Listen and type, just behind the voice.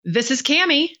This is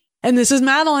Cammie. And this is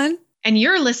Madeline. And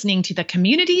you're listening to the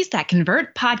Communities That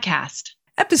Convert podcast.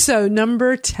 Episode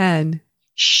number 10.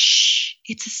 Shh,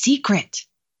 it's a secret.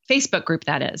 Facebook group,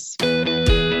 that is.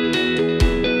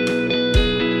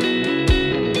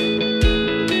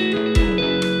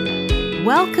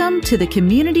 Welcome to the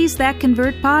Communities That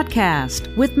Convert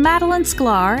podcast with Madeline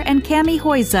Sklar and Cammie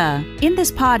Hoyza. In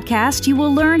this podcast, you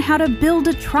will learn how to build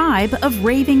a tribe of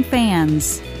raving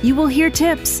fans. You will hear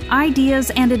tips, ideas,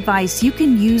 and advice you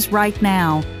can use right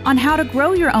now on how to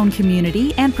grow your own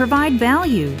community and provide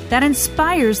value that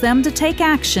inspires them to take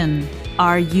action.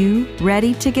 Are you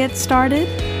ready to get started?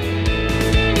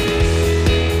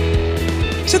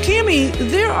 So, Cammie,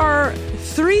 there are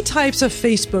 3 types of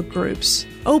Facebook groups: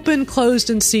 open, closed,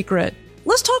 and secret.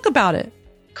 Let's talk about it.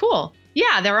 Cool.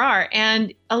 Yeah, there are.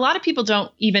 And a lot of people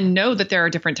don't even know that there are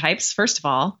different types, first of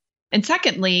all. And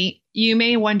secondly, you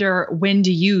may wonder when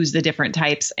to use the different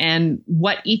types and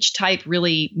what each type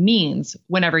really means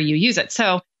whenever you use it.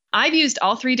 So I've used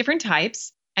all 3 different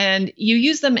types, and you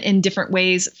use them in different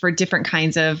ways for different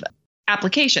kinds of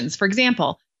applications. For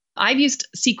example, I've used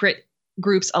secret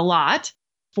groups a lot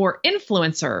for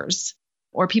influencers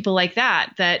or people like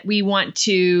that we want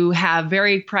to have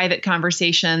very private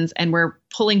conversations and we're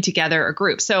pulling together a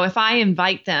group. So if I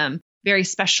invite them very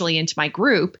specially into my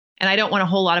group, and I don't want a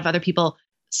whole lot of other people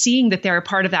seeing that they're a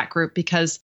part of that group,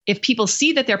 because if people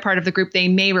see that they're part of the group, they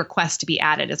may request to be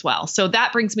added as well. So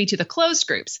that brings me to the closed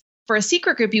groups. For a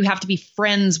secret group, you have to be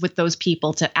friends with those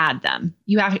people to add them.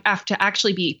 You have to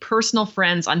actually be personal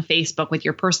friends on Facebook with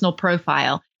your personal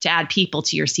profile to add people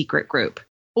to your secret group.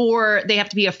 Or they have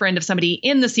to be a friend of somebody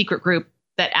in the secret group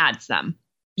that adds them.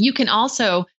 You can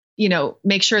also,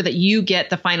 make sure that you get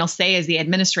the final say as the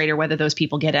administrator, whether those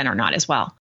people get in or not as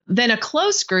well. Then a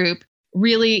closed group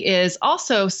really is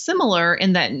also similar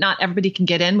in that not everybody can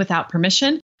get in without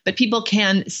permission, but people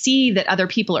can see that other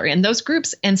people are in those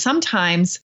groups. And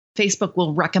sometimes Facebook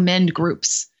will recommend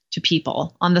groups to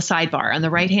people on the sidebar. On the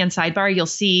right-hand sidebar, you'll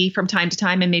see from time to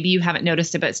time, and maybe you haven't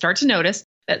noticed it, but start to notice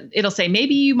that it'll say,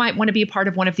 maybe you might want to be a part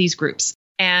of one of these groups.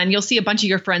 And you'll see a bunch of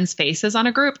your friends' faces on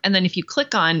a group. And then if you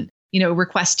click on,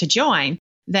 request to join,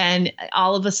 then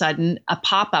all of a sudden a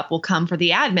pop-up will come for the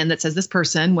admin that says this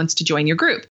person wants to join your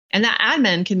group. And that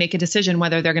admin can make a decision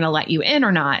whether they're going to let you in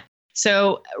or not.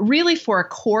 So really for a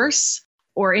course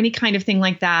or any kind of thing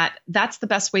like that, that's the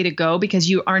best way to go, because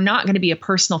you are not going to be a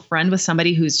personal friend with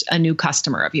somebody who's a new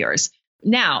customer of yours.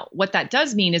 Now, what that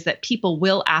does mean is that people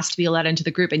will ask to be let into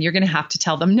the group and you're going to have to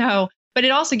tell them no. But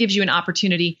it also gives you an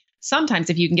opportunity, sometimes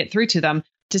if you can get through to them,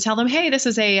 to tell them, hey, this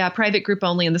is a private group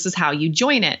only and this is how you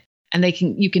join it. And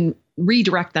you can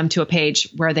redirect them to a page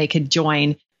where they could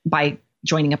join by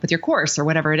joining up with your course or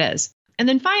whatever it is. And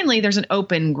then finally, there's an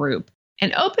open group.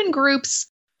 And open groups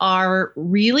are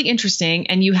really interesting,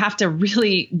 and you have to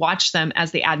really watch them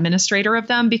as the administrator of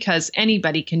them, because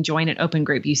anybody can join an open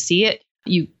group. You see it,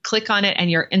 you click on it,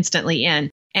 and you're instantly in.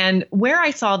 And where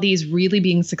I saw these really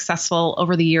being successful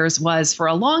over the years was, for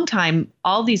a long time,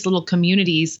 all these little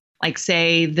communities, like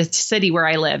say the city where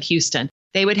I live, Houston,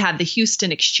 they would have the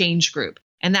Houston Exchange Group.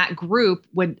 And that group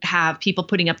would have people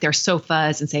putting up their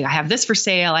sofas and say, I have this for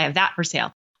sale, I have that for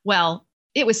sale. Well,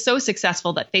 it was so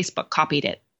successful that Facebook copied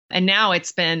it. And now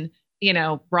it's been,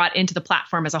 brought into the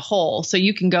platform as a whole. So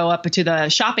you can go up to the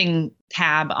shopping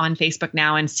tab on Facebook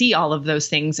now and see all of those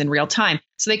things in real time.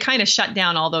 So they kind of shut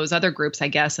down all those other groups, I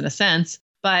guess, in a sense.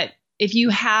 But if you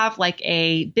have like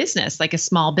a business, like a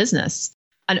small business,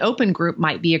 an open group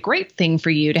might be a great thing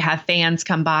for you to have fans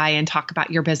come by and talk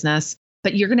about your business.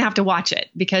 But you're going to have to watch it,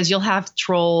 because you'll have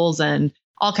trolls and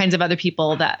all kinds of other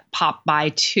people that pop by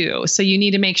too. So you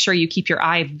need to make sure you keep your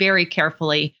eye very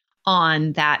carefully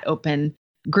on that open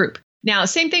group. Now,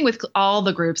 same thing with all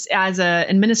the groups. As an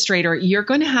administrator, you're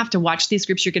going to have to watch these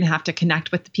groups. You're going to have to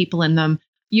connect with the people in them.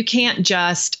 You can't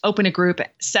just open a group,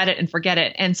 set it and forget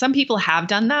it. And some people have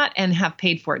done that and have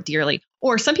paid for it dearly.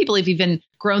 Or some people have even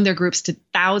grown their groups to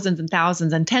thousands and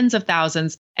thousands and tens of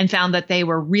thousands and found that they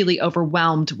were really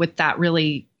overwhelmed with that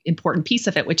really important piece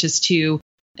of it, which is to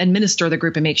administer the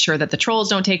group and make sure that the trolls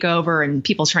don't take over and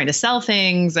people trying to sell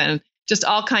things and just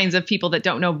all kinds of people that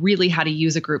don't know really how to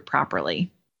use a group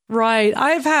properly. Right.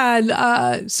 I've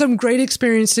had some great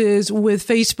experiences with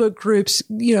Facebook groups,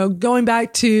 going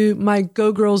back to my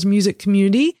Go Girls music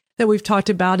community that we've talked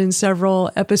about in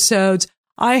several episodes.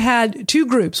 I had 2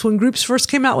 groups. When groups first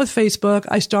came out with Facebook,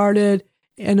 I started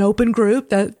an open group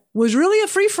that was really a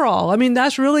free-for-all. I mean,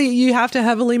 that's really, you have to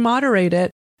heavily moderate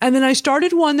it. And then I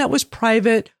started one that was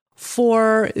private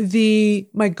for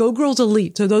my Go Girls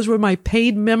Elite. So those were my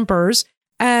paid members.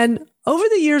 And over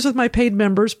the years with my paid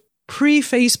members,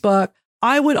 pre-Facebook,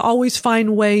 I would always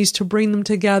find ways to bring them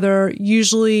together,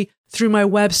 usually through my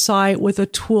website with a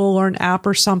tool or an app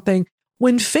or something.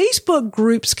 When Facebook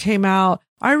groups came out,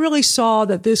 I really saw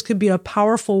that this could be a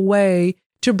powerful way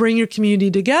to bring your community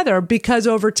together because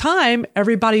over time,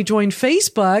 everybody joined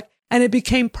Facebook and it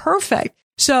became perfect.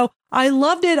 So I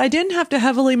loved it. I didn't have to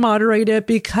heavily moderate it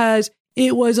because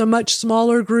it was a much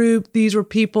smaller group. These were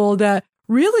people that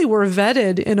really were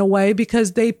vetted in a way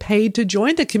because they paid to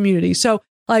join the community. So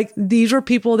like these were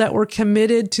people that were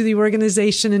committed to the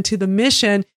organization and to the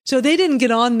mission. So they didn't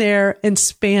get on there and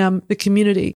spam the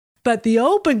community. But the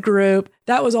open group,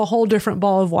 that was a whole different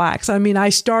ball of wax. I mean, I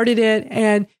started it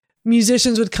and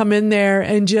musicians would come in there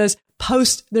and just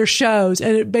post their shows.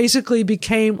 And it basically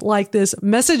became like this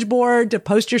message board to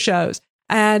post your shows.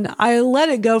 And I let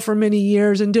it go for many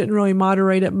years and didn't really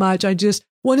moderate it much. I just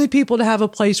wanted people to have a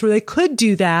place where they could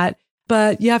do that.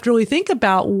 But you have to really think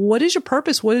about what is your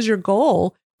purpose? What is your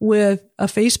goal with a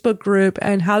Facebook group?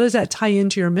 And how does that tie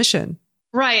into your mission?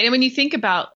 Right. And when you think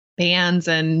about bands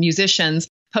and musicians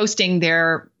posting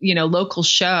their, local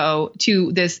show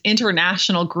to this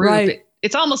international group, right.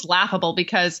 It's almost laughable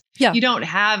because you don't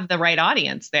have the right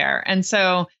audience there. And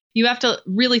so you have to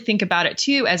really think about it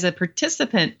too, as a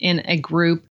participant in a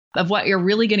group, of what you're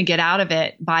really going to get out of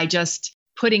it by just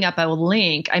putting up a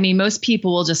link. I mean, most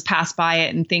people will just pass by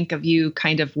it and think of you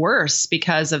kind of worse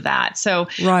because of that. So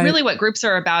really what groups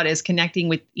are about is connecting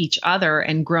with each other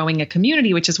and growing a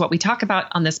community, which is what we talk about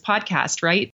on this podcast,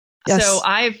 right? Yes. So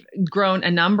I've grown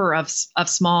a number of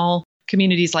small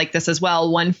communities like this as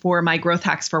well. One for my Growth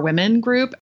Hacks for Women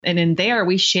group. And in there,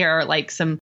 we share like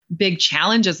some big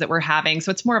challenges that we're having.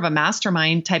 So it's more of a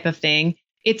mastermind type of thing.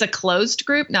 It's a closed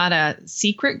group, not a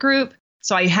secret group.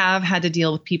 So I have had to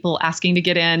deal with people asking to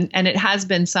get in. And it has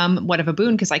been somewhat of a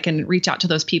boon because I can reach out to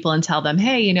those people and tell them,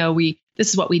 hey, this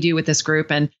is what we do with this group.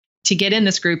 And to get in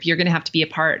this group, you're going to have to be a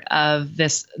part of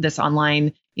this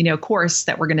online, course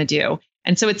that we're going to do.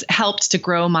 And so it's helped to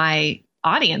grow my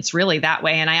audience really that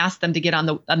way. And I asked them to get on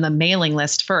the mailing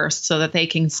list first so that they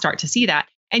can start to see that.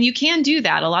 And you can do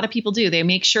that. A lot of people do. They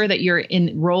make sure that you're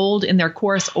enrolled in their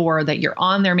course or that you're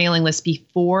on their mailing list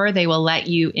before they will let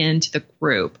you into the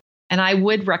group. And I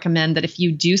would recommend that if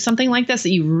you do something like this, that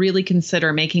you really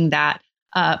consider making that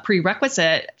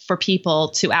prerequisite for people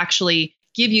to actually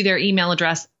give you their email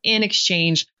address in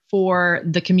exchange for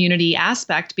the community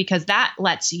aspect, because that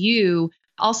lets you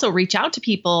also reach out to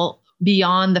people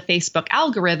beyond the Facebook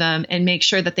algorithm and make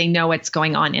sure that they know what's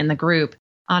going on in the group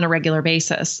on a regular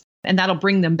basis. And that'll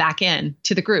bring them back in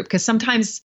to the group. Because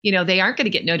sometimes, they aren't going to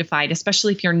get notified,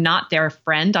 especially if you're not their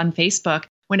friend on Facebook.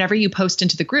 Whenever you post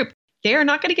into the group, they are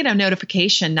not going to get a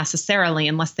notification necessarily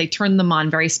unless they turn them on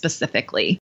very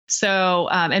specifically. So,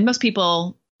 and most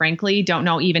people, frankly, don't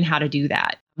know even how to do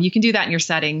that. You can do that in your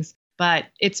settings, but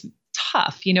it's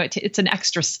tough. It's an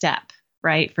extra step,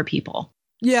 right, for people.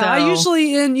 Yeah, I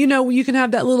usually you can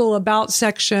have that little about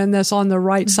section that's on the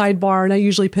right sidebar, and I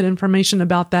usually put information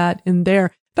about that in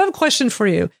there. But I have a question for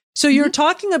you. So you're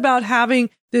talking about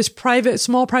having this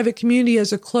small private community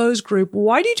as a closed group.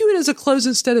 Why do you do it as a closed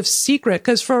instead of secret?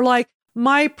 Because for like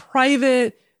my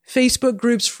private Facebook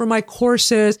groups for my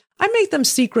courses, I make them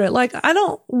secret. Like I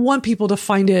don't want people to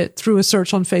find it through a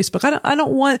search on Facebook. I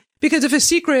don't want, because if it's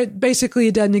secret, basically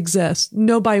it doesn't exist.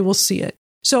 Nobody will see it.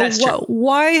 So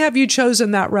why have you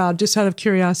chosen that route? Just out of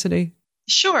curiosity.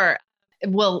 Sure.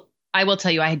 Well, I will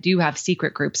tell you, I do have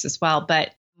secret groups as well.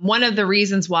 But one of the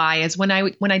reasons why is when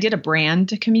I did a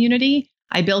brand community,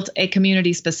 I built a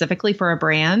community specifically for a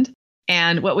brand.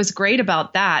 And what was great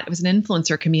about that, it was an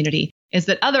influencer community, is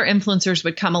that other influencers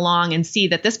would come along and see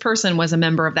that this person was a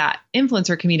member of that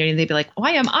influencer community. And they'd be like,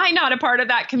 why am I not a part of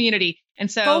that community? And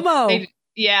so FOMO.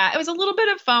 It was a little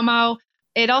bit of FOMO.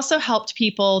 It also helped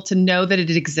people to know that it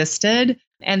existed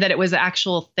and that it was an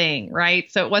actual thing, right?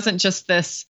 So it wasn't just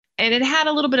this, and it had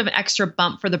a little bit of an extra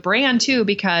bump for the brand too,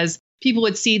 because people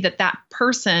would see that that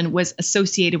person was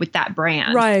associated with that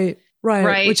brand. Right.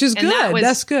 Which is good.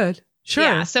 That's good. Sure.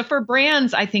 Yeah. So for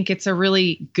brands, I think it's a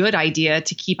really good idea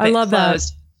to keep it closed.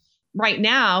 That. Right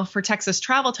now for Texas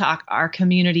Travel Talk, our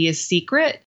community is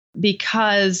secret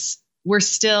because we're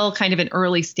still kind of in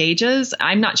early stages.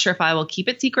 I'm not sure if I will keep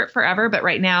it secret forever, but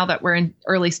right now that we're in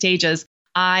early stages,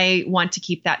 I want to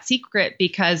keep that secret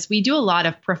because we do a lot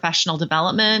of professional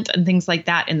development and things like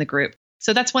that in the group.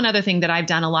 So that's one other thing that I've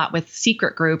done a lot with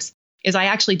secret groups is I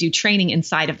actually do training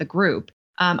inside of the group.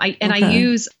 I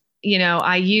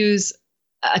use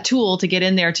a tool to get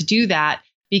in there to do that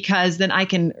because then I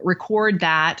can record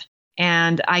that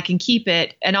and I can keep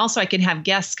it. And also I can have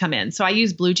guests come in. So I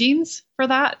use Blue Jeans for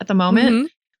that at the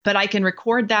moment, but I can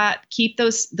record that, keep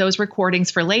those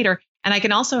recordings for later. And I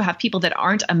can also have people that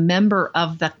aren't a member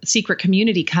of the secret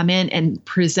community come in and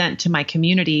present to my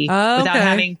community without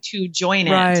having to join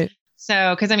it. Right.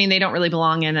 So, because I mean, they don't really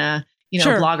belong in a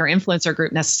Sure. blog or influencer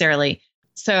group necessarily.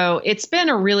 So it's been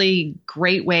a really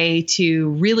great way to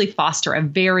really foster a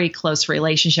very close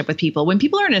relationship with people. When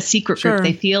people are in a secret Sure. group,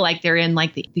 they feel like they're in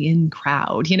like the in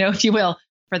crowd, if you will,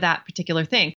 for that particular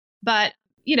thing. But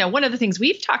one of the things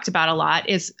we've talked about a lot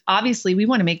is obviously we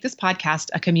want to make this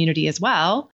podcast a community as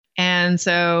well. And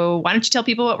so why don't you tell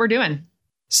people what we're doing?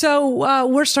 So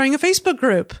we're starting a Facebook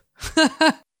group.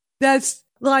 That's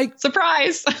like,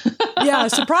 surprise. Yeah,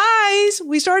 surprise.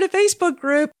 We started a Facebook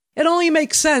group. It only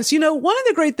makes sense. One of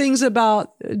the great things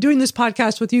about doing this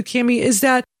podcast with you, Cami, is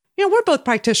that, we're both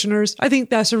practitioners. I think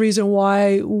that's the reason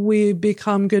why we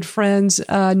become good friends,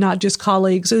 not just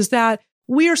colleagues, is that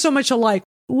we are so much alike.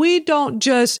 We don't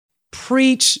just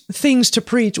preach things to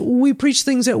preach. We preach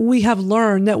things that we have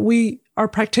learned, that we are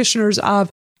practitioners of.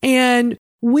 And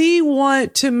we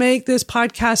want to make this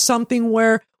podcast something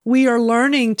where we are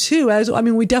learning too.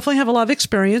 We definitely have a lot of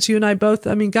experience. You and I both,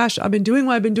 I've been doing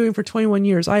what I've been doing for 21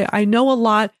 years. I know a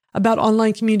lot about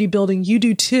online community building. You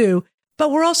do too, but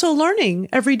we're also learning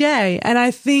every day. And I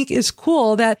think it's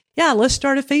cool that, let's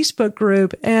start a Facebook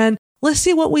group and let's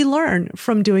see what we learn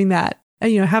from doing that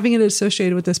and, having it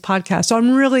associated with this podcast. So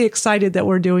I'm really excited that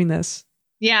we're doing this.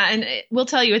 Yeah. And we'll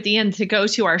tell you at the end to go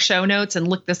to our show notes and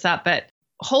look this up, but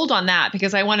hold on that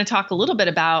because I want to talk a little bit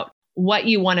about what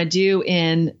you want to do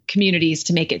in communities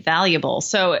to make it valuable.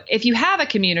 So if you have a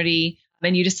community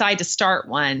and you decide to start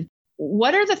one,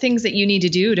 what are the things that you need to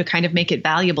do to kind of make it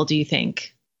valuable, do you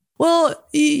think? Well,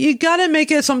 you got to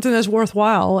make it something that's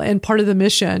worthwhile and part of the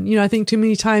mission. I think too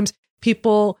many times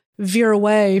people veer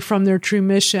away from their true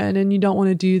mission and you don't want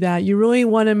to do that. You really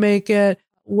want to make it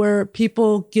where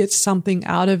people get something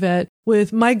out of it.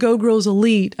 With My Go Girls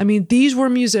Elite, these were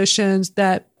musicians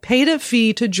that paid a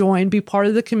fee to join, be part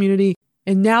of the community,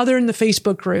 and now they're in the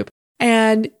Facebook group.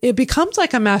 And it becomes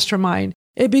like a mastermind.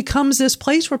 It becomes this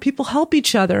place where people help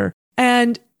each other.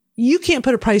 And you can't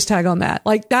put a price tag on that.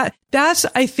 Like that's,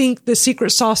 I think, the secret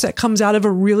sauce that comes out of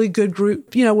a really good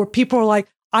group, where people are like,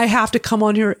 I have to come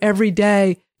on here every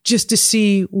day just to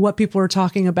see what people are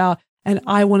talking about. And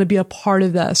I want to be a part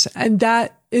of this. And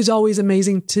that is always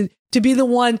amazing to be the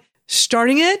one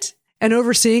starting it and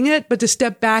overseeing it, but to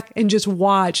step back and just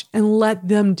watch and let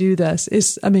them do this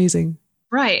is amazing.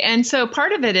 Right. And so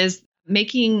part of it is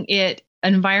making it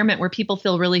an environment where people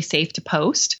feel really safe to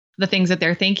post the things that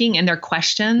they're thinking and their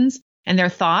questions and their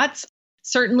thoughts.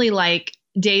 Certainly like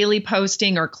daily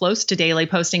posting or close to daily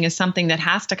posting is something that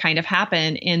has to kind of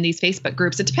happen in these Facebook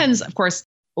groups. It depends, of course,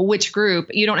 which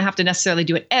group. You don't have to necessarily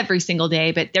do it every single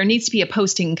day, but there needs to be a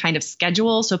posting kind of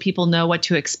schedule so people know what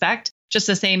to expect. Just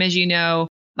the same as,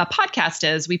 a podcast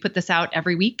is. We put this out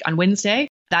every week on Wednesday.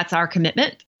 That's our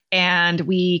commitment. And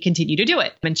we continue to do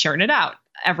it and churn it out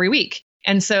every week.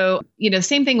 And so,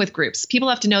 same thing with groups. People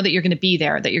have to know that you're going to be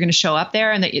there, that you're going to show up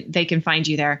there and that they can find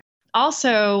you there.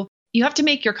 Also, you have to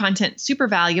make your content super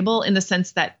valuable in the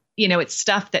sense that, it's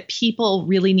stuff that people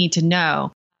really need to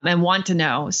know and want to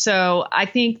know. So I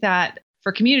think that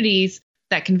for communities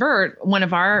that convert, one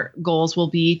of our goals will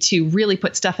be to really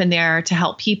put stuff in there to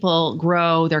help people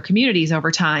grow their communities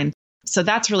over time. So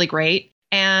that's really great.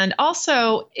 And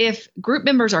also, if group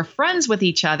members are friends with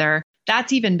each other,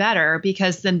 that's even better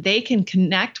because then they can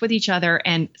connect with each other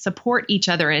and support each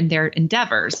other in their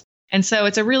endeavors. And so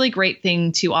it's a really great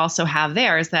thing to also have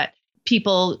there is that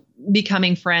people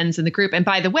becoming friends in the group. And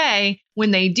by the way,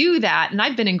 when they do that, and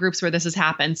I've been in groups where this has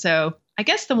happened. So I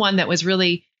guess the one that was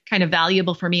really kind of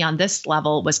valuable for me on this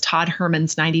level was Todd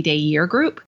Herman's 90-Day Year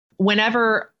group.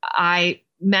 Whenever I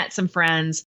met some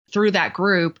friends through that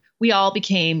group, we all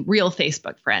became real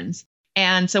Facebook friends.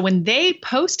 And so when they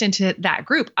post into that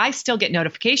group, I still get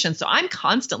notifications. So I'm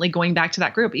constantly going back to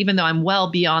that group, even though I'm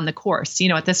well beyond the course,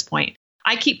 at this point.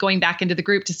 I keep going back into the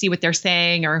group to see what they're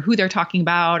saying or who they're talking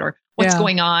about or what's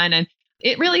going on. And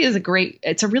it really is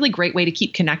it's a really great way to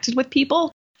keep connected with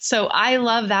people. So I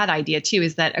love that idea too,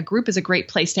 is that a group is a great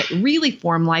place to really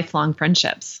form lifelong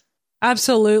friendships.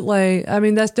 Absolutely.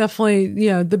 That's definitely,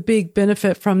 the big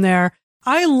benefit from there.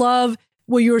 I love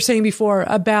what you were saying before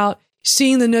about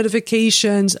seeing the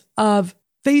notifications of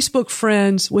Facebook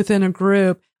friends within a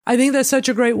group. I think that's such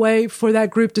a great way for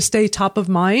that group to stay top of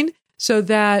mind so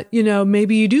that,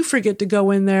 maybe you do forget to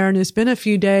go in there and it's been a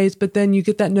few days, but then you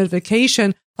get that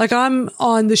notification. Like I'm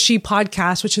on the She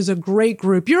Podcast, which is a great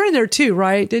group. You're in there too,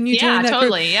 right? Didn't you join that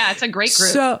totally. group? Yeah, it's a great group.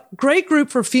 So great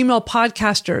group for female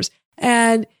podcasters.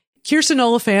 And Kirsten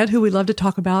Oliphant, who we love to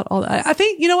talk about. I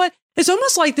think, it's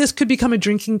almost like this could become a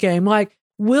drinking game. Like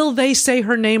will they say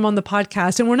her name on the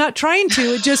podcast? And we're not trying to,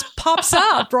 it just pops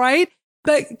up, right?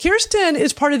 But Kirsten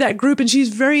is part of that group and she's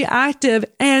very active.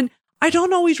 And I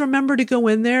don't always remember to go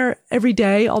in there every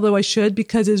day, although I should,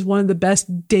 because it's one of the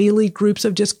best daily groups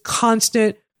of just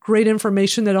constant great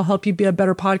information that'll help you be a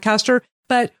better podcaster.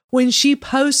 But when she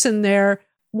posts in there,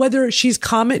 whether she's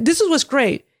this is what's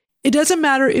great. It doesn't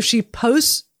matter if she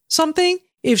posts something,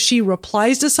 if she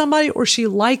replies to somebody or she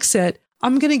likes it,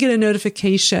 I'm going to get a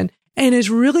notification. And it's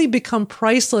really become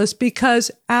priceless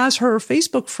because as her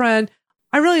Facebook friend,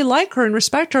 I really like her and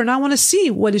respect her. And I want to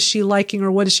see what is she liking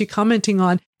or what is she commenting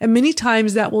on. And many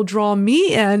times that will draw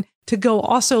me in to go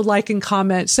also like and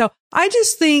comment. So I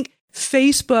just think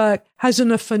Facebook has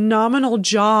done a phenomenal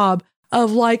job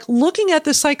of like looking at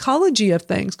the psychology of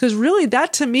things. Cause really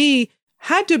that to me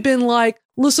had to have been like,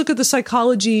 let's look at the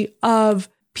psychology of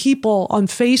people on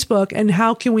Facebook and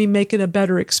how can we make it a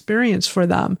better experience for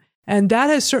them? And that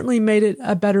has certainly made it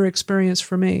a better experience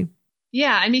for me.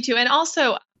 Yeah, and me too. And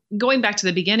also going back to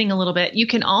the beginning a little bit, you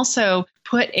can also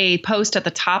put a post at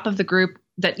the top of the group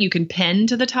that you can pin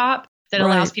to the top that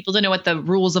allows people to know what the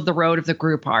rules of the road of the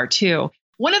group are too.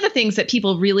 One of the things that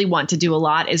people really want to do a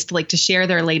lot is to share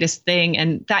their latest thing.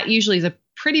 And that usually is a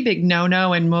pretty big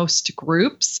no-no in most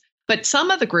groups. But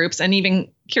some of the groups, and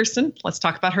even Kirsten, let's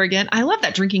talk about her again. I love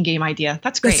that drinking game idea.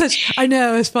 That's great. I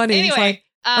know. It's funny. Anyway, it's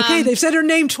like, okay, they've said her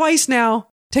name twice now.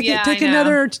 Take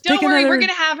another. Don't worry, we're going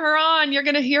to have her on. You're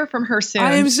going to hear from her soon.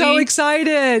 I am so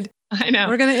excited. I know.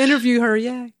 We're going to interview her.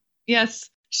 Yay. Yes,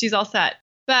 she's all set.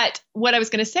 But what I was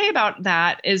going to say about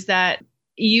that is that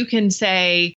you can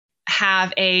say,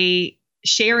 have a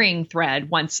sharing thread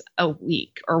once a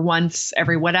week or once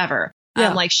every whatever.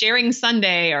 Yeah. Like sharing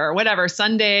Sunday or whatever,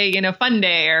 Sunday, fun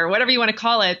day or whatever you want to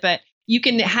call it. But you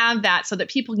can have that so that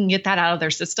people can get that out of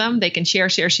their system. They can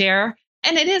share.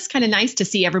 And it is kind of nice to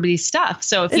see everybody's stuff.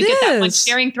 So if you get that one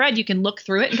sharing thread, you can look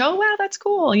through it and go, wow, that's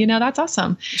cool. That's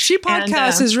awesome. She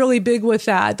Podcast is really big with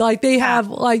that. Like they have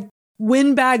like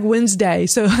Windbag Wednesday.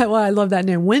 So I love that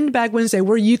name, Windbag Wednesday,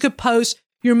 where you could post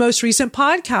your most recent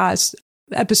podcast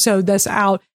episode that's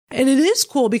out. And it is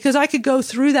cool because I could go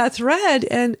through that thread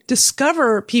and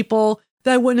discover people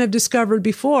that I wouldn't have discovered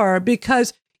before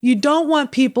because you don't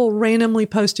want people randomly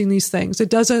posting these things. It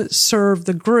doesn't serve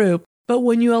the group. But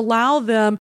when you allow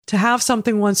them to have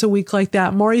something once a week like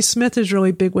that, Maury Smith is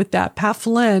really big with that. Pat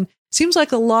Flynn, seems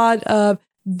like a lot of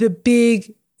the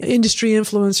big industry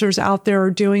influencers out there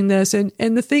are doing this. And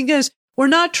the thing is, we're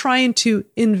not trying to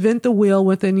invent the wheel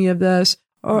with any of this.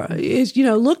 Or is,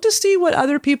 look to see what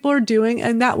other people are doing,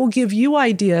 and that will give you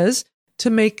ideas to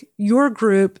make your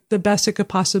group the best it could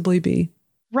possibly be.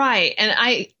 Right. And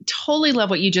I totally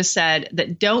love what you just said,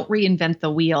 that don't reinvent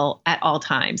the wheel at all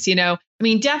times.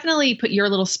 Definitely put your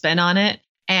little spin on it,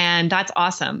 and that's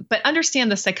awesome. But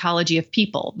understand the psychology of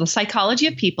people. The psychology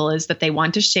of people is that they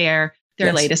want to share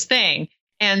their latest thing.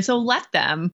 And so let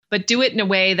them, but do it in a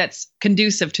way that's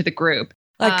conducive to the group.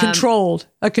 A controlled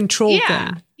thing.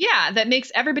 Yeah, that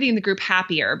makes everybody in the group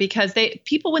happier because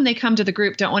people, when they come to the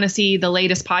group, don't want to see the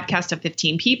latest podcast of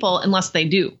 15 people unless they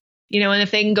do, and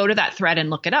if they can go to that thread and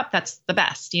look it up, that's the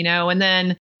best, and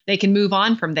then they can move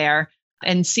on from there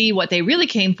and see what they really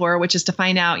came for, which is to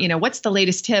find out, what's the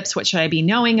latest tips? What should I be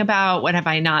knowing about? What have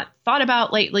I not thought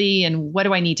about lately? And what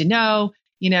do I need to know,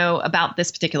 about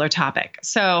this particular topic?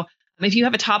 So if you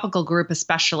have a topical group,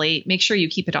 especially, make sure you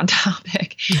keep it on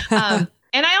topic.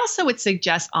 And I also would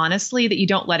suggest, honestly, that you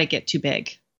don't let it get too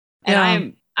big.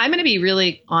 And I'm going to be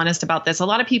really honest about this. A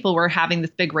lot of people were having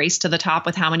this big race to the top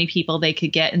with how many people they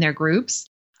could get in their groups.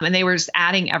 And they were just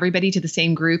adding everybody to the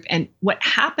same group. And what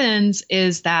happens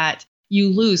is that you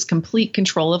lose complete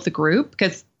control of the group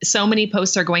because so many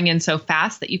posts are going in so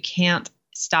fast that you can't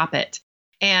stop it.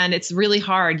 And it's really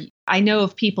hard. I know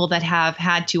of people that have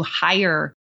had to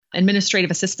hire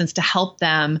administrative assistants to help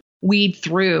them weed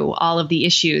through all of the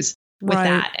issues with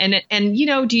that. And,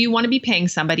 do you want to be paying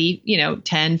somebody,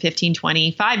 10, 15,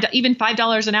 20, even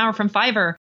 $5 an hour from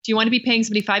Fiverr? Do you want to be paying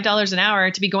somebody $5 an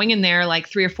hour to be going in there like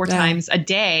 3 or 4 times a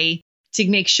day to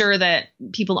make sure that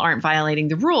people aren't violating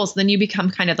the rules? Then you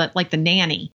become kind of like the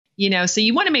nanny, so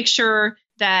you want to make sure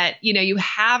that, you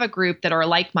have a group that are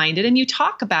like-minded and you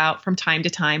talk about from time to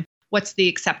time, what's the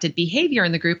accepted behavior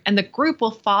in the group, and the group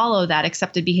will follow that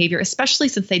accepted behavior, especially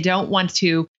since they don't want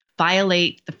to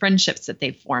violate the friendships that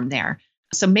they've formed there.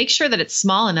 So make sure that it's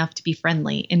small enough to be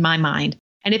friendly, in my mind.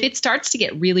 And if it starts to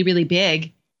get really, really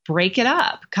big, break it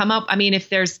up. Come up. If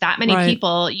there's that many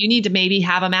people, you need to maybe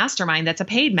have a mastermind that's a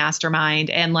paid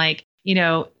mastermind and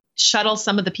shuttle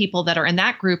some of the people that are in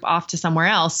that group off to somewhere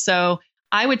else. So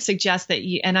I would suggest that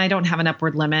and I don't have an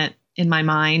upward limit in my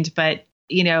mind, but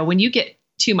when you get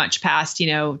too much past,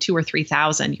 2,000 or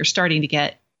 3,000. You're starting to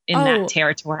get in that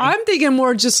territory. I'm thinking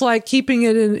more just like keeping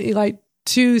it in like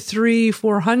 200, 300,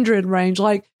 400 range,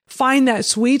 like find that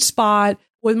sweet spot.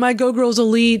 With my Go Girls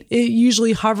Elite, it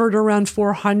usually hovered around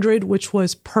 400, which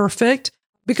was perfect.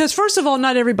 Because first of all,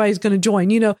 not everybody's going to join,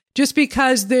 just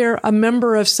because they're a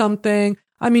member of something.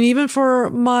 I mean, even for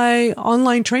my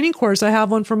online training course, I have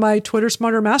one for my Twitter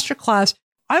Smarter Masterclass.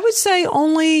 I would say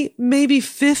only maybe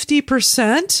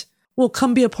 50% will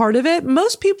come be a part of it.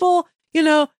 Most people,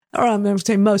 or I'm going to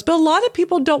say most, but a lot of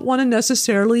people don't want to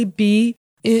necessarily be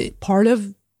part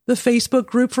of the Facebook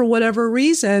group for whatever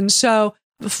reason. So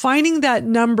finding that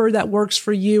number that works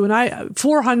for you. And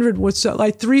 400 was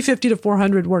like 350 to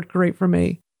 400 worked great for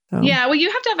me. So. Yeah. Well,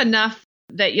 you have to have enough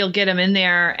that you'll get them in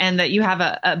there and that you have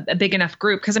a big enough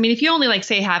group. Cause I mean, if you only like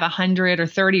say have 100 or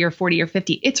 30 or 40 or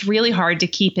 50, it's really hard to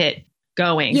keep it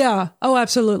going. Yeah. Oh,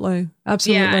 absolutely.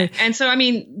 Absolutely. Yeah. And so, I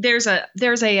mean, there's a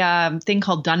thing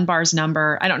called Dunbar's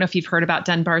number. I don't know if you've heard about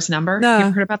Dunbar's number. No.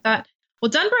 You've heard about that? Well,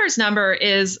 Dunbar's number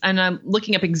is, and I'm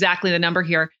looking up exactly the number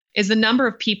here, is the number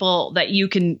of people that you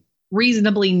can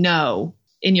reasonably know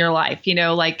in your life,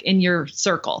 like in your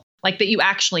circle, like that you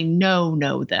actually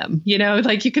know them,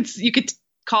 like you could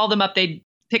call them up. They'd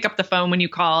pick up the phone when you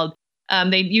called.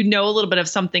 You know a little bit of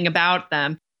something about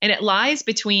them, and it lies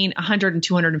between 100 and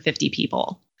 250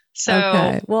 people. So,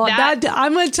 okay. Well, that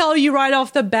I'm going to tell you right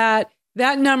off the bat,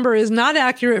 that number is not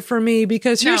accurate for me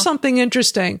because here's something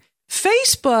interesting.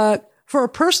 Facebook, for a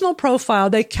personal profile,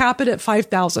 they cap it at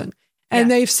 5,000. And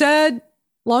they've said,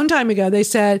 long time ago, they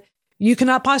said, you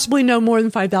cannot possibly know more than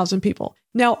 5,000 people.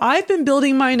 Now, I've been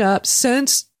building mine up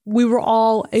since we were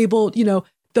all able,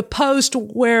 the post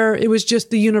where it was just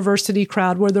the university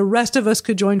crowd, where the rest of us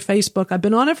could join Facebook. I've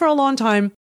been on it for a long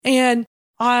time. And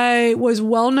I was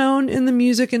well known in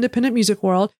the independent music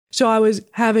world. So I was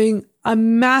having a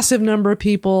massive number of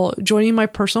people joining my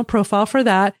personal profile for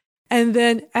that. And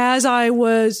then as I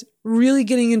was really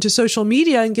getting into social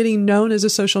media and getting known as a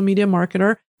social media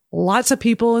marketer, lots of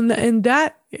people in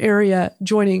that area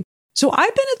joining. So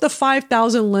I've been at the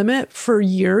 5,000 limit for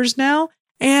years now.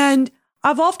 And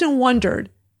I've often wondered,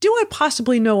 do I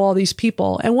possibly know all these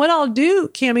people? And what I'll do,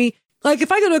 Cami, like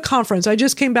if I go to a conference, I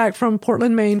just came back from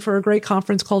Portland, Maine for a great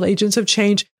conference called Agents of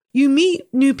Change. You meet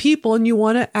new people and you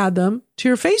want to add them to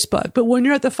your Facebook. But when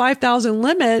you're at the 5,000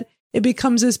 limit, it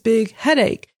becomes this big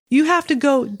headache. You have to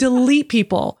go delete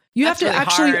people. You have to really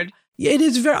actually, hard. It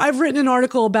is I've written an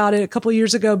article about it a couple of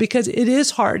years ago because it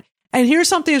is hard. And here's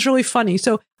something that's really funny.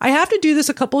 So I have to do this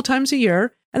a couple of times a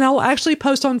year and I will actually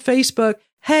post on Facebook,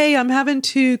 hey, I'm having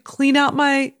to clean out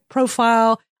my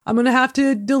profile. I'm going to have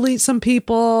to delete some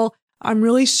people. I'm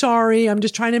really sorry. I'm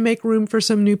just trying to make room for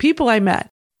some new people I met.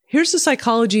 Here's the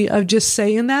psychology of just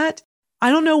saying that. I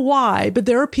don't know why, but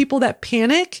there are people that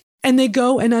panic and they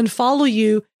go and unfollow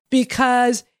you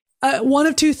because one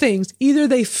of two things. Either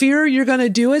they fear you're going to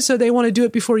do it, so they want to do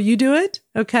it before you do it.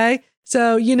 Okay.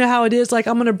 So you know how it is. Like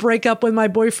I'm going to break up with my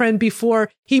boyfriend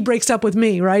before he breaks up with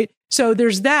me. Right. So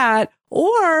there's that.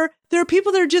 Or there are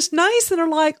people that are just nice and are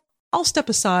like, I'll step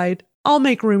aside. I'll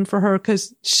make room for her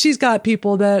because she's got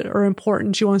people that are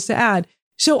important she wants to add.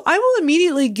 So I will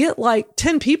immediately get like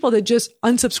 10 people that just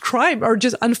unsubscribe or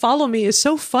just unfollow me. It's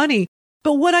so funny.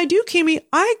 But what I do, Cami,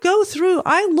 I go through,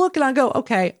 I look and I go,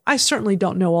 okay, I certainly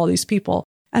don't know all these people.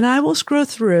 And I will scroll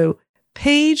through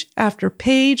page after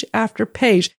page after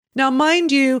page. Now,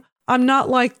 mind you, I'm not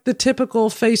like the typical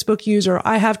Facebook user.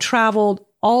 I have traveled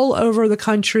all over the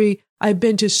country. I've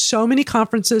been to so many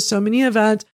conferences, so many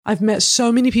events. I've met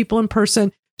so many people in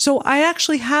person. So I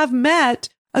actually have met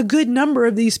a good number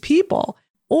of these people,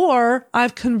 or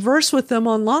I've conversed with them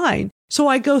online. So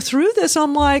I go through this.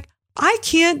 I'm like, I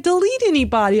can't delete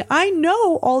anybody. I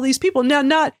know all these people. Now,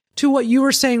 not to what you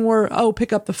were saying where,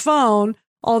 pick up the phone.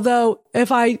 Although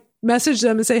if I message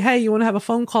them and say, hey, you want to have a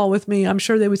phone call with me? I'm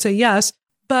sure they would say yes.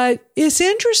 But it's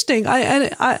interesting.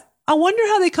 I wonder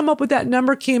how they come up with that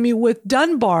number, Cami, with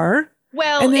Dunbar.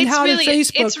 Well, and then it's how really, did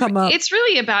Facebook come up? It's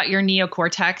really about your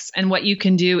neocortex and what you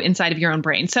can do inside of your own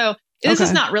brain. So this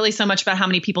is not really so much about how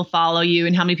many people follow you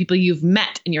and how many people you've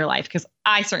met in your life, because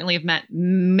I certainly have met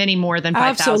many more than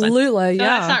 5,000. Absolutely, so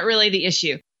yeah. That's not really the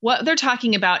issue. What they're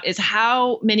talking about is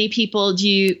how many people do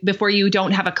you, before you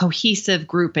don't have a cohesive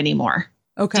group anymore.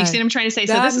 Okay. Do you see what I'm trying to say?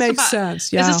 That so this makes is about,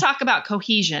 sense. Yeah. This is talk about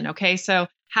cohesion. Okay. So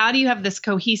how do you have this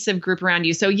cohesive group around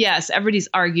you? So yes, everybody's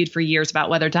argued for years about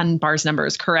whether Dunbar's number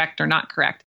is correct or not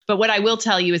correct. But what I will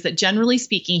tell you is that generally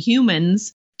speaking,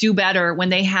 humans do better when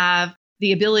they have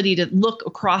the ability to look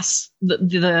across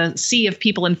the sea of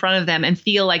people in front of them and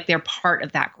feel like they're part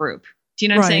of that group. Do you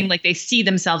know what I'm saying? Like they see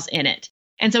themselves in it.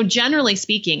 And so generally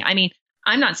speaking, I mean,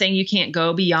 I'm not saying you can't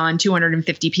go beyond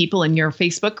 250 people in your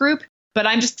Facebook group, but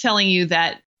I'm just telling you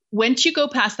that once you go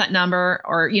past that number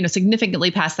or, significantly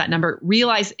past that number,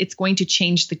 realize it's going to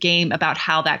change the game about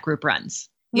how that group runs.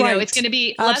 It's going to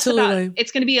be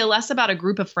less about a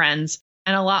group of friends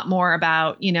and a lot more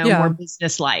about, more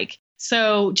business-like.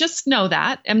 So just know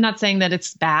that. I'm not saying that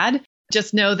it's bad.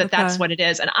 Just know that that's what it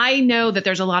is. And I know that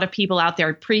there's a lot of people out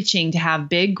there preaching to have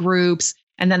big groups.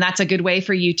 And then that's a good way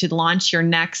for you to launch your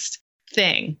next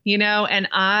thing, and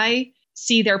I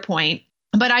see their point,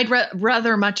 but I'd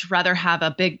much rather have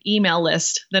a big email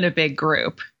list than a big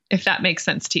group, if that makes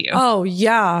sense to you. Oh,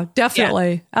 yeah,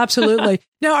 definitely. Yeah. Absolutely.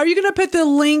 Now, are you going to put the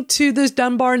link to this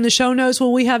Dunbar in the show notes?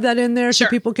 Will we have that in there so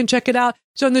people can check it out?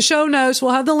 So in the show notes,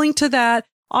 we'll have the link to that.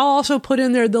 I'll also put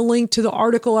in there the link to the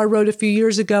article I wrote a few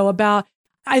years ago about,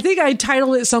 I think I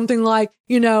titled it something like,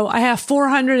 I have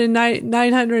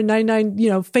 999,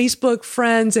 Facebook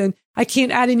friends and I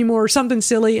can't add anymore or something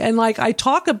silly. And I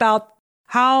talk about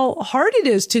how hard it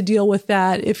is to deal with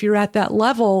that if you're at that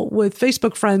level with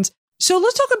Facebook friends. So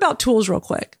let's talk about tools real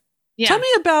quick. Yeah. Tell me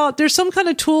about, there's some kind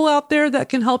of tool out there that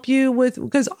can help you with,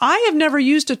 because I have never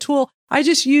used a tool. I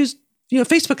just used,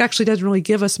 Facebook actually doesn't really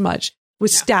give us much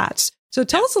with stats. So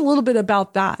tell us a little bit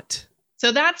about that.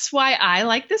 So that's why I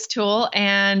like this tool.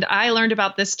 And I learned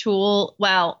about this tool.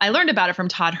 Well, I learned about it from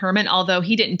Todd Herman, although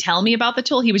he didn't tell me about the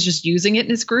tool. He was just using it in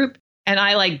his group. And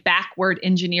I backward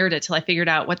engineered it till I figured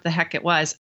out what the heck it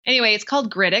was. Anyway, it's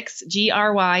called Grytics,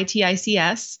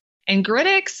 Grytics. And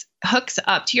Grytics hooks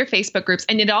up to your Facebook groups.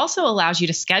 And it also allows you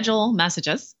to schedule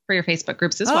messages for your Facebook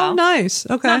groups as well. Oh, nice.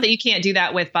 Okay. Not that you can't do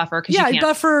that with Buffer. Yeah,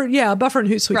 Buffer and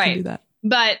Hootsuite can do that.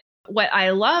 But what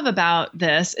I love about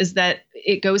this is that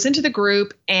it goes into the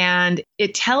group and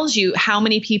it tells you how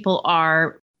many people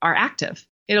are active.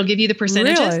 It'll give you the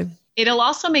percentages. Really? It'll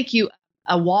also make you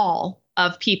a wall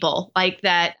of people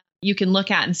that you can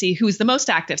look at and see who's the most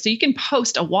active. So you can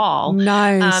post a wall,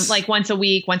 nice, once a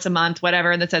week, once a month,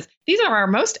 whatever, and that says, these are our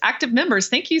most active members.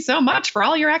 Thank you so much for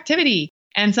all your activity.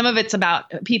 And some of it's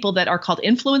about people that are called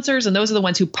influencers. And those are the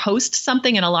ones who post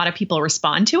something and a lot of people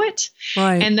respond to it.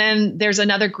 Right. And then there's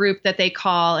another group that they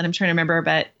call, and I'm trying to remember,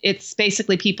 but it's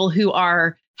basically people who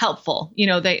are helpful.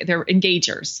 They're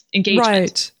engagement.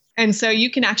 Right. And so you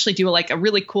can actually do a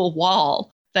really cool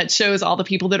wall that shows all the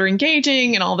people that are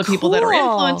engaging and all the people that are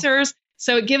influencers.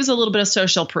 So it gives a little bit of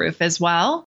social proof as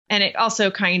well. And it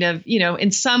also kind of,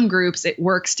 in some groups, it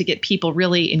works to get people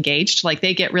really engaged.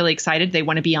 They get really excited. They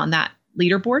want to be on that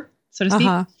leaderboard, so to speak.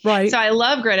 Right. So I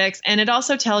love Grytics. And it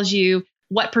also tells you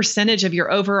what percentage of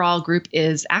your overall group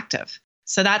is active.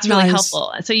 So that's really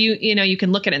helpful. So you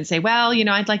can look at it and say, well,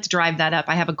 I'd like to drive that up.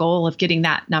 I have a goal of getting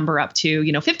that number up to,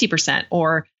 50%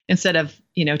 or instead of,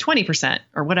 20%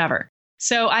 or whatever.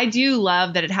 So I do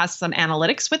love that it has some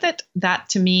analytics with it. That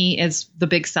to me is the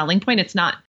big selling point. It's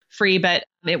not free, but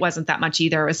it wasn't that much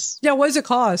either. It was, what does it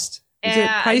cost? Is it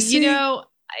pricey?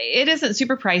 It isn't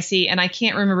super pricey, and I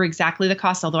can't remember exactly the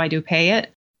cost, although I do pay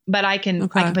it. But I can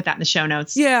put that in the show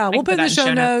notes. Yeah, we'll put in the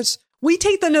show notes. We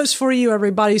take the notes for you,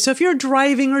 everybody. So if you're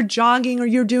driving or jogging or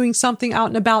you're doing something out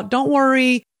and about, don't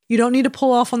worry. You don't need to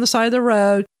pull off on the side of the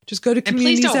road. Just go to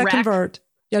Communities That Convert.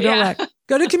 Yeah, don't wreck.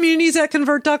 Go to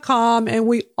communitiesthatconvert.com, and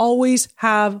we always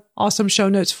have awesome show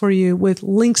notes for you with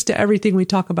links to everything we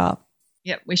talk about.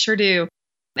 Yep, we sure do.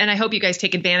 And I hope you guys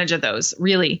take advantage of those,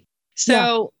 really.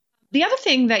 So the other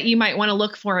thing that you might want to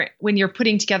look for when you're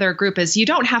putting together a group is you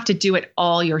don't have to do it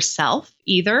all yourself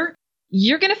either.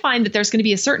 You're going to find that there's going to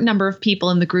be a certain number of people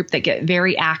in the group that get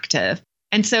very active.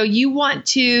 And so you want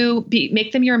to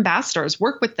make them your ambassadors,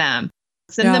 work with them,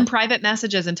 send them private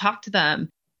messages and talk to them.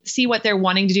 See what they're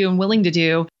wanting to do and willing to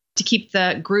do to keep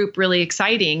the group really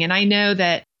exciting. And I know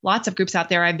that lots of groups out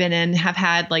there I've been in have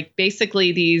had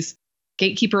basically these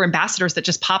gatekeeper ambassadors that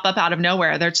just pop up out of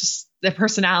nowhere. Their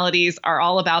personalities are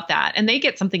all about that. And they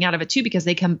get something out of it too, because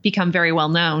they can become very well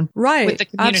known with the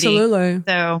community. Absolutely.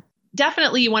 So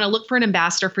definitely you want to look for an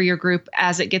ambassador for your group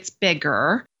as it gets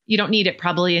bigger. You don't need it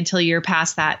probably until you're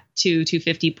past that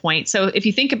 250 point. So if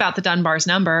you think about the Dunbar's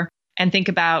number and think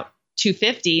about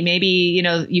 250, maybe,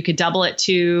 you could double it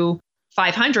to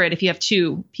 500 if you have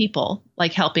two people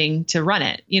helping to run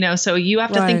it, so you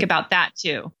have to think about that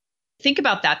too. Think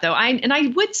about that though.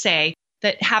 I would say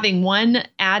that having one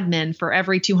admin for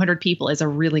every 200 people is a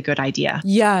really good idea.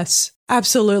 Yes,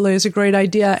 absolutely. It's a great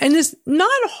idea. And it's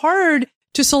not hard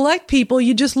to select people.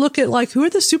 You just look at who are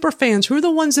the super fans? Who are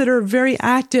the ones that are very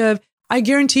active? I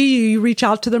guarantee you reach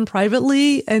out to them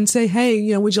privately and say,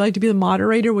 hey, would you like to be the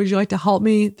moderator? Would you like to help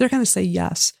me? They're going to say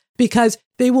yes, because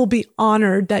they will be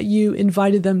honored that you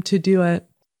invited them to do it.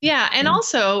 Yeah. And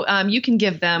also you can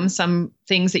give them some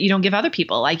things that you don't give other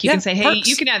people. Like you can say, hey, perks.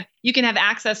 you can have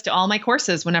access to all my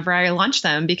courses whenever I launch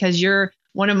them because you're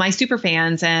one of my super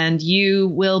fans and you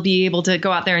will be able to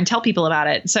go out there and tell people about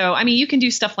it. So, I mean, you can do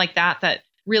stuff like that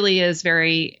really is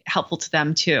very helpful to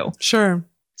them too. Sure.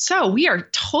 So we are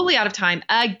totally out of time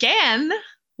again.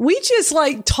 We just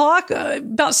talk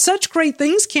about such great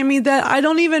things, Cami, that I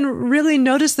don't even really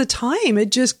notice the time.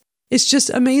 It's just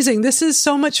amazing. This is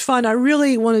so much fun. I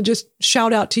really want to just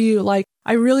shout out to you.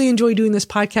 I really enjoy doing this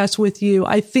podcast with you.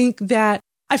 I feel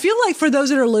like for those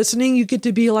that are listening, you get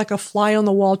to be like a fly on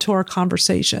the wall to our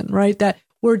conversation, right? That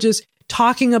we're just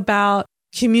talking about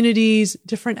communities,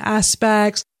 different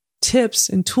aspects, tips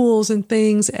and tools and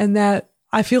things. And that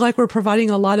I feel like we're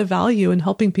providing a lot of value and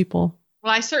helping people.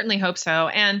 Well, I certainly hope so.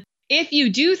 And if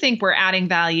you do think we're adding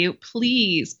value,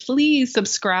 please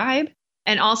subscribe.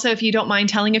 And also, if you don't mind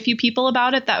telling a few people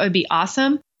about it, that would be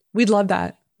awesome. We'd love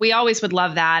that. We always would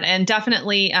love that. And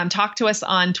definitely talk to us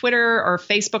on Twitter or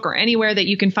Facebook or anywhere that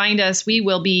you can find us. We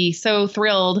will be so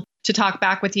thrilled to talk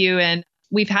back with you. And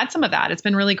we've had some of that. It's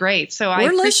been really great. So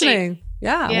we're listening.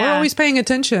 Yeah, we're always paying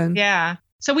attention. Yeah.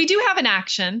 So we do have an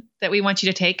action that we want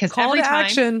you to take because every time.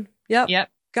 Action. Yep.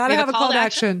 Got to have a call to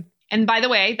action. And by the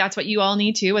way, that's what you all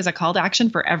need to as a call to action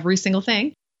for every single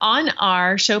thing. On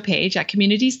our show page at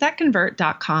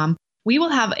communitiesthatconvert.com, we will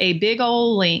have a big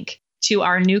old link to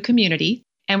our new community.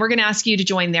 And we're going to ask you to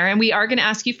join there. And we are going to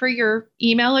ask you for your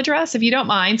email address, if you don't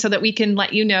mind, so that we can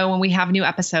let you know when we have new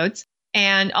episodes.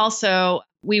 And also,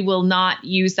 we will not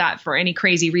use that for any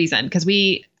crazy reason because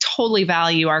we totally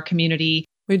value our community.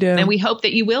 We do. And we hope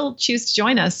that you will choose to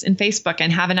join us in Facebook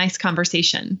and have a nice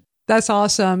conversation. That's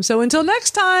awesome. So until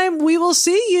next time, we will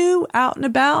see you out and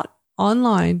about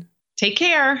online. Take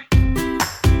care.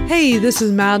 Hey, this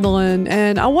is Madeline,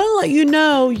 and I want to let you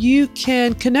know you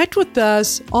can connect with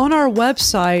us on our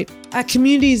website at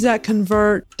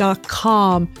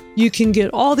communitiesthatconvert.com. You can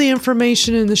get all the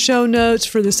information in the show notes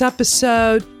for this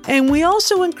episode, and we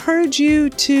also encourage you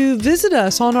to visit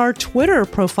us on our Twitter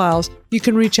profiles. You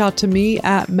can reach out to me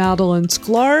at Madeline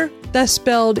Sklar. That's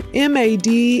spelled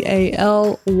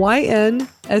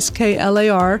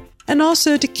MADALYNSKLAR, and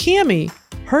also to Cami.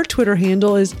 Her Twitter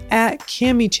handle is at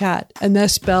CamiChat, and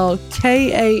that's spelled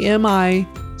KAMICHAT.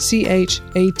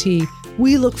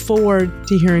 We look forward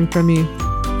to hearing from you.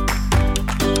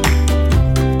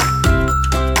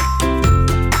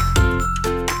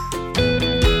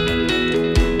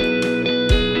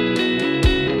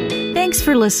 Thanks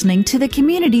for listening to the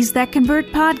Communities That Convert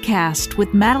podcast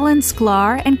with Madeline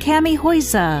Sklar and Cami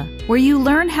Hoyza, where you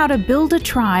learn how to build a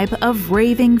tribe of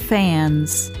raving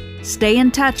fans. Stay in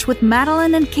touch with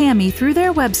Madeline and Cami through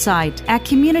their website at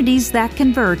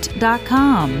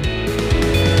communitiesthatconvert.com.